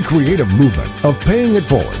as we create a movement of paying it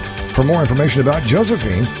forward. For more information about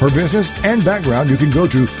Josephine, her business, and background, you can go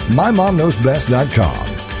to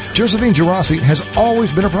mymomknowsbest.com. Josephine Girassi has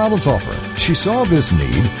always been a problem solver. She saw this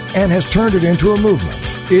need and has turned it into a movement.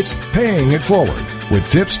 It's Paying It Forward, with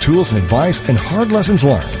tips, tools, and advice and hard lessons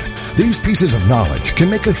learned. These pieces of knowledge can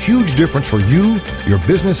make a huge difference for you, your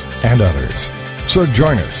business, and others. So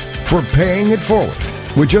join us for Paying It Forward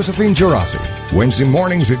with Josephine Girassi, Wednesday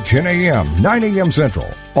mornings at 10 a.m., 9 a.m. Central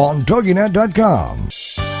on TogiNet.com.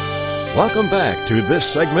 Welcome back to this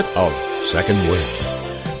segment of Second Wind.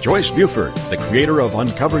 Joyce Buford, the creator of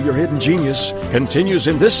Uncover Your Hidden Genius, continues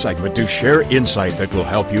in this segment to share insight that will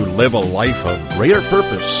help you live a life of greater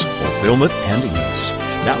purpose, fulfillment, and ease.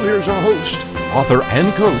 Now here's our host, author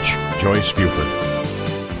and coach, Joyce Buford.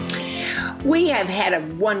 We have had a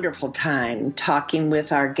wonderful time talking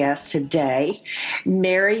with our guest today,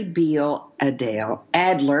 Mary Beall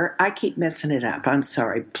Adler. I keep messing it up. I'm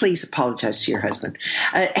sorry. Please apologize to your husband.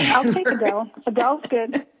 I'll take Adele. Adele's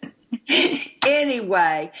good.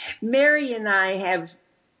 Anyway, Mary and I have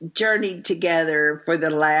journeyed together for the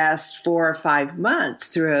last 4 or 5 months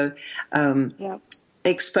through a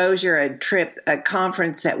exposure, a trip, a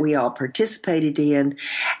conference that we all participated in.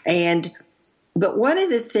 But one of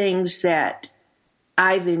the things that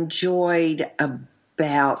I've enjoyed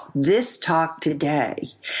about this talk today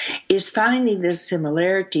is finding the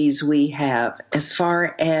similarities we have as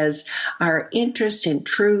far as our interest in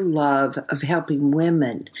true love of helping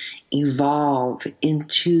women evolve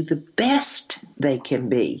into the best they can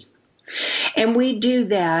be. And we do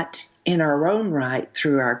that in our own right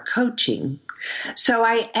through our coaching. So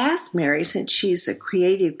I asked Mary, since she's a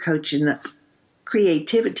creative coach and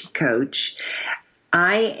creativity coach,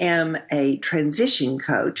 I am a transition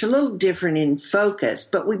coach, a little different in focus,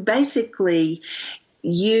 but we basically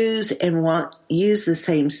use the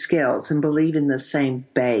same skills and believe in the same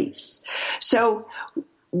base. So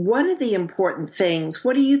one of the important things,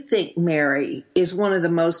 what do you think, Mary, is one of the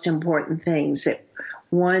most important things that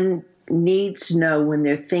one needs to know when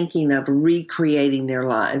they're thinking of recreating their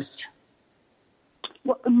lives?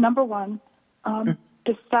 Well, number one,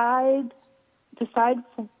 decide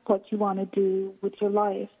what you want to do with your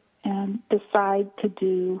life and decide to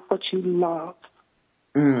do what you love.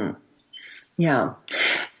 Yeah.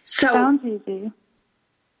 So sounds easy.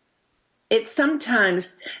 It's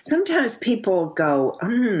sometimes people go,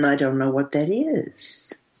 I don't know what that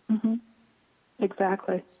is. Mm-hmm.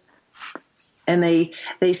 Exactly. And they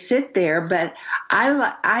sit there, but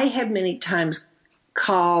I have many times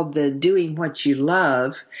called the doing what you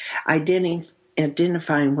love, identifying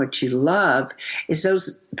what you love, is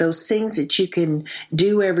those things that you can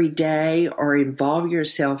do every day or involve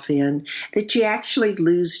yourself in that you actually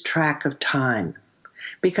lose track of time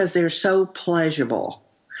because they're so pleasurable.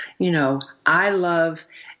 You know, I love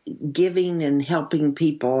giving and helping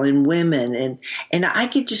people and women, and I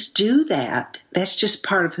could just do that. That's just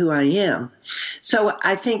part of who I am. So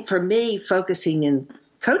I think for me, focusing in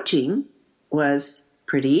coaching was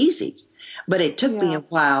pretty easy. But it took me a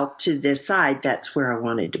while to decide that's where I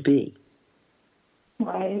wanted to be.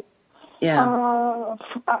 Right. Yeah.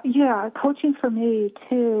 Coaching for me,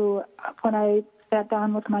 too, when I sat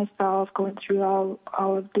down with myself, going through all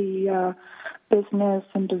of the business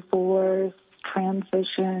and divorce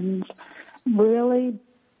transitions, really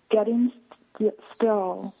getting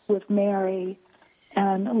still with Mary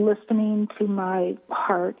and listening to my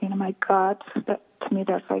heart, my gut. To me,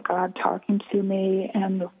 that's like God talking to me,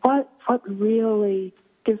 and what really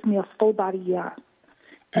gives me a full body yes.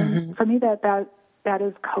 And for me, that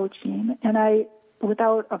is coaching. And I,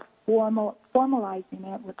 without formalizing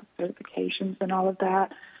it with the certifications and all of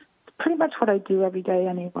that, it's pretty much what I do every day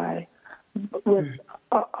anyway, with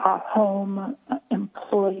a home,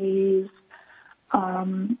 employees,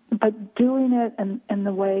 but doing it in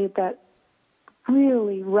the way that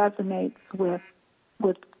really resonates with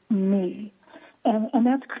me. And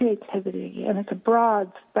that's creativity, and it's a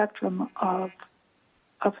broad spectrum of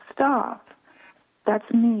stuff.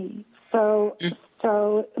 That's me. So,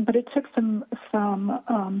 but it took some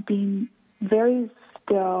being very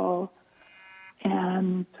still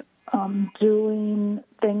and doing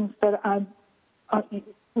things that I'm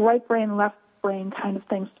right brain, left brain kind of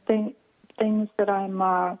things that I'm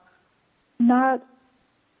not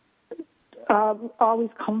always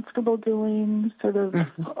comfortable doing, sort of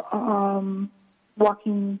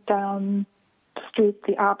walking down the street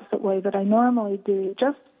the opposite way that I normally do,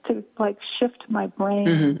 just to shift my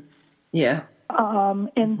brain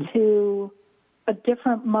into a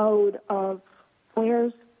different mode of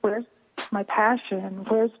where's my passion,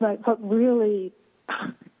 what really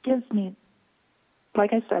gives me,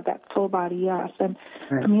 like I said, that full body yes. And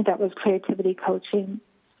for me, that was creativity coaching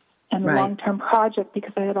and the long-term project,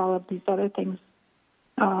 because I had all of these other things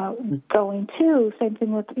going too. Same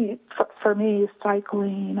thing with for me,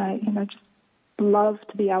 cycling. I just love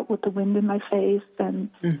to be out with the wind in my face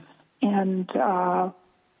and the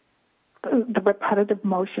repetitive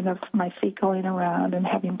motion of my feet going around and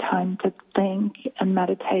having time to think and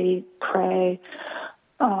meditate, pray.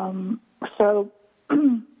 So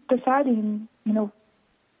deciding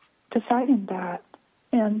that,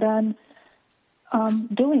 and then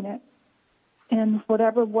doing it in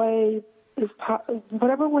whatever way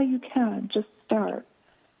whatever way you can. Just start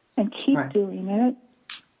and keep doing it.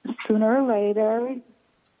 Sooner or later,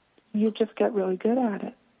 you just get really good at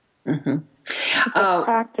it. Mm-hmm. It's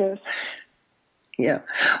practice. Yeah.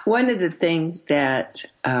 One of the things that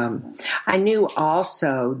I knew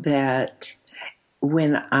also that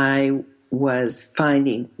when I was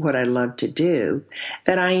finding what I loved to do,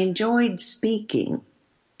 that I enjoyed speaking.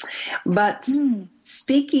 But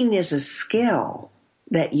speaking is a skill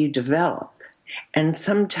that you develop. And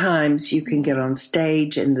sometimes you can get on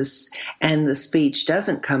stage and the speech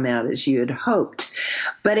doesn't come out as you had hoped.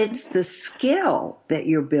 But it's the skill that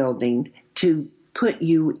you're building to put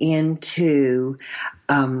you into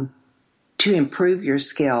to improve your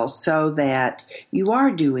skills so that you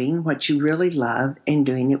are doing what you really love and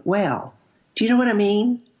doing it well. Do you know what I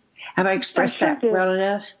mean? Have I expressed that well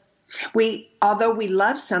enough? Although we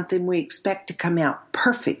love something, we expect to come out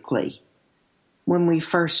perfectly when we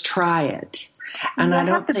first try it. And I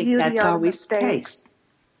don't think that's always the case.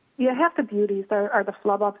 Yeah, half the beauties are the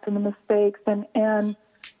flub-ups and the mistakes and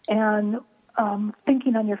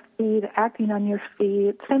thinking on your feet, acting on your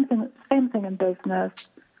feet. Same thing in business.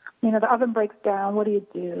 You know, the oven breaks down. What do?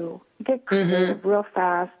 You get creative real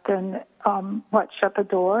fast. And shut the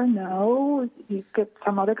door? No. You get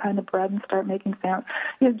some other kind of bread and start making sound.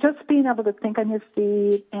 You know, just being able to think on your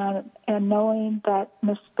feet and knowing that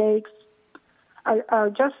mistakes are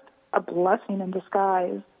just a blessing in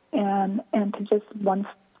disguise. And to just once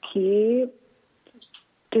keep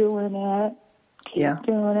doing it,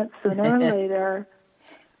 doing it sooner or later,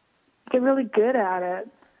 get really good at it.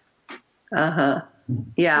 Uh-huh.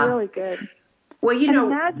 Yeah. Really good. Well, you know,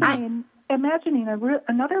 imagining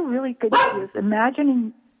another really good key is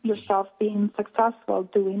imagining yourself being successful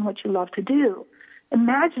doing what you love to do.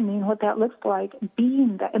 Imagining what that looks like,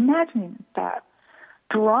 being that, imagining that,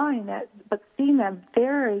 drawing it, but seeing that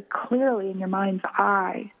very clearly in your mind's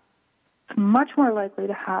eye. It's much more likely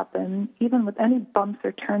to happen, even with any bumps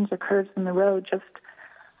or turns or curves in the road, just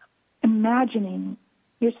imagining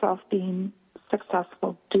yourself being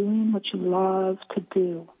successful, doing what you love to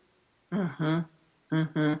do. Mm-hmm.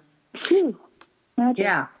 Mm-hmm. Phew. Magic.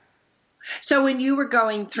 Yeah. So when you were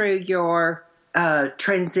going through your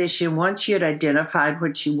transition, once you had identified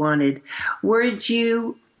what you wanted, would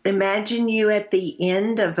you imagine you at the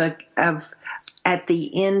end or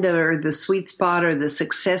the sweet spot or the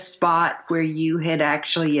success spot where you had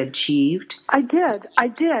actually achieved? I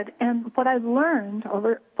did. And what I learned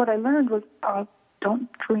was don't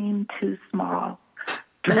dream too small.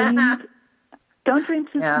 Don't dream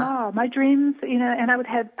too small. My dreams, and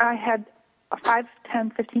I had 5,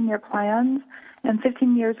 10, 15-year plans, and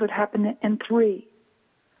 15 years would happen in 3.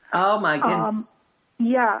 Oh my goodness.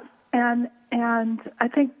 Yeah, and I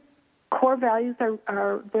think core values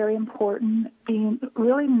are very important.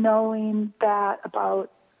 Really knowing that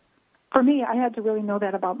about. For me, I had to really know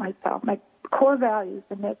that about myself. My core values,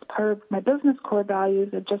 and that's part of my business core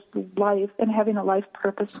values, are just life and having a life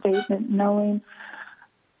purpose statement, knowing,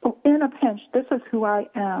 in a pinch, this is who I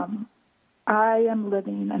am. I am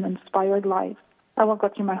living an inspired life. I won't go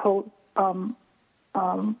through my whole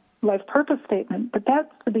life purpose statement, but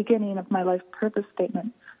that's the beginning of my life purpose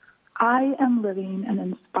statement. I am living an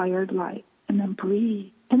inspired life. And then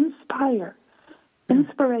breathe. Inspire.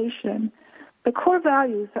 Inspiration. The core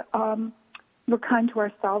values, we're kind to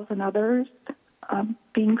ourselves and others,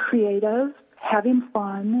 being creative, having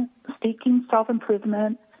fun, seeking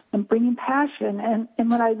self-improvement, and bringing passion. And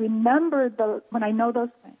when I when I know those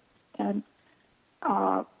things and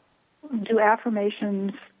do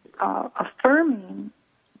affirmations affirming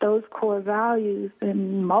those core values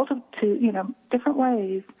in multitude, different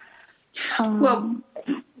ways.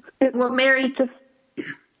 Mary,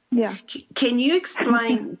 yeah. Can you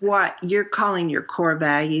explain what you're calling your core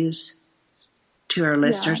values to our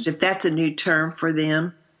listeners, if that's a new term for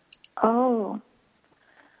them? Oh.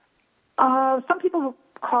 Some people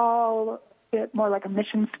call it more like a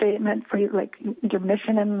mission statement for like your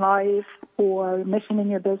mission in life or mission in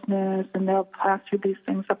your business, and they'll plaster these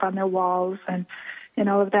things up on their walls and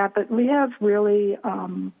all of that. But we have really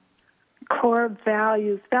core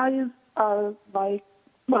values. Values are like,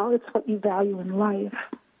 it's what you value in life.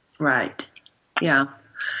 Right. Yeah.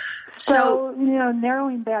 So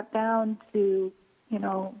narrowing that down to,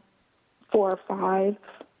 4 or 5,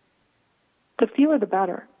 the fewer the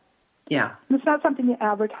better. Yeah. It's not something you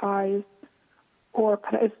advertise or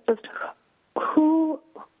put. It's just who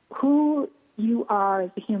you are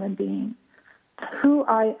as a human being, who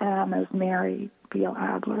I am as Mary Beall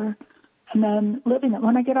Adler, and then living it.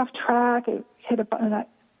 When I get off track, I hit a button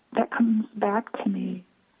that comes back to me.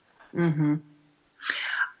 Mm-hmm.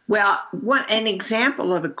 Well, an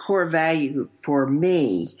example of a core value for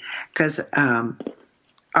me, because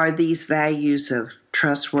are these values of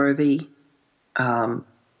trustworthy,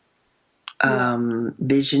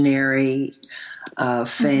 visionary,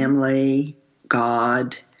 family,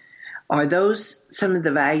 God. Are those some of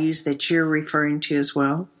the values that you're referring to as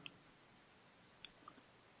well?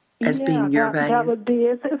 As being your values? That would be,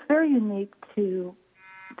 it's very unique to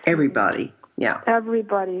everybody. Yeah.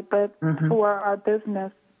 Everybody, but for our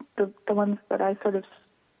business, the ones that I sort of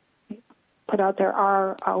put out there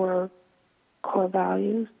are our core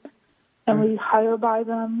values. And we hire by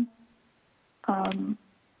them.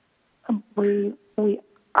 We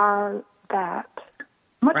are that.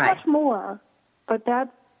 Much more, but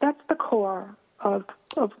that's the core of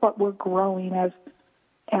what we're growing as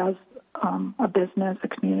a business, a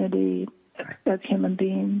community, as human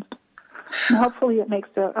beings. And hopefully it makes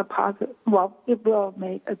a positive, it will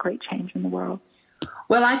make a great change in the world.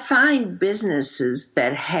 Well, I find businesses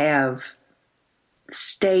that have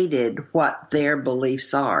stated what their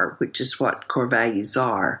beliefs are, which is what core values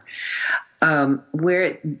are,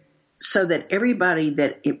 so that everybody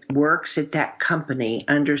that works at that company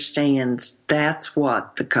understands that's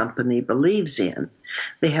what the company believes in.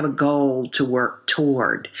 They have a goal to work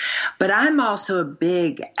toward. But I'm also a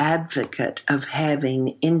big advocate of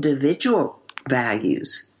having individual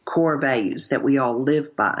values, core values that we all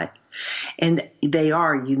live by. And they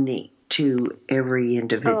are unique to every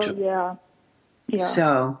individual. Oh, yeah.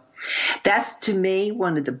 So that's, to me,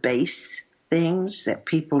 one of the base things that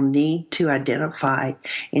people need to identify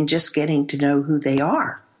in just getting to know who they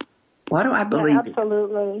are. What do I believe in?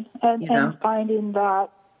 Absolutely. And finding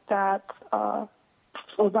that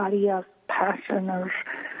full body of passion or,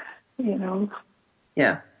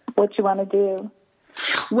 what you want to do.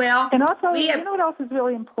 Well, and also, what else is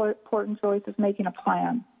really important, Joyce, is making a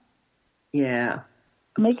plan. Yeah.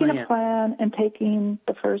 Making a plan and taking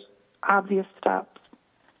the first obvious steps.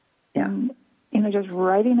 Yeah. And, just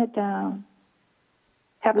writing it down.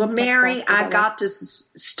 Well, Mary, I got to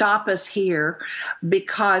stop us here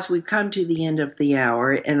because we've come to the end of the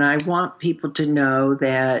hour, and I want people to know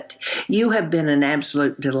that you have been an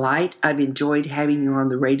absolute delight. I've enjoyed having you on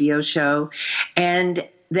the radio show, and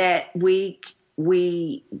that we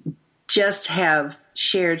just have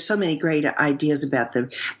shared so many great ideas about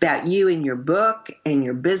you and your book and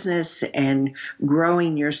your business and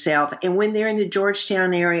growing yourself. And when they're in the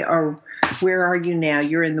Georgetown area, or where are you now?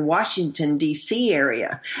 You're in the Washington, D.C.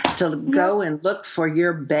 area, to go and look for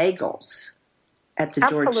your bagels at the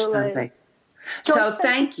Georgetown Bagel. So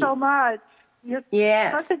thank you so much. You're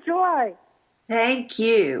such a joy. Thank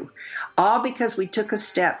you. All because we took a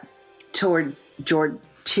step toward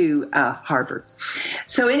Harvard.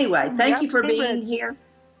 So anyway, thank you for being here,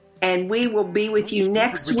 and we will be with you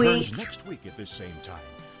next week. Next week at this same time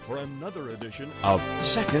for another edition of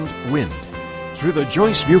Second Wind. Through the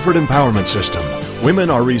Joyce Buford Empowerment System, women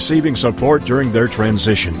are receiving support during their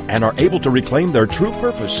transition and are able to reclaim their true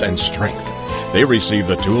purpose and strength. They receive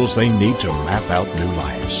the tools they need to map out new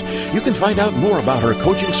lives. You can find out more about her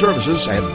coaching services at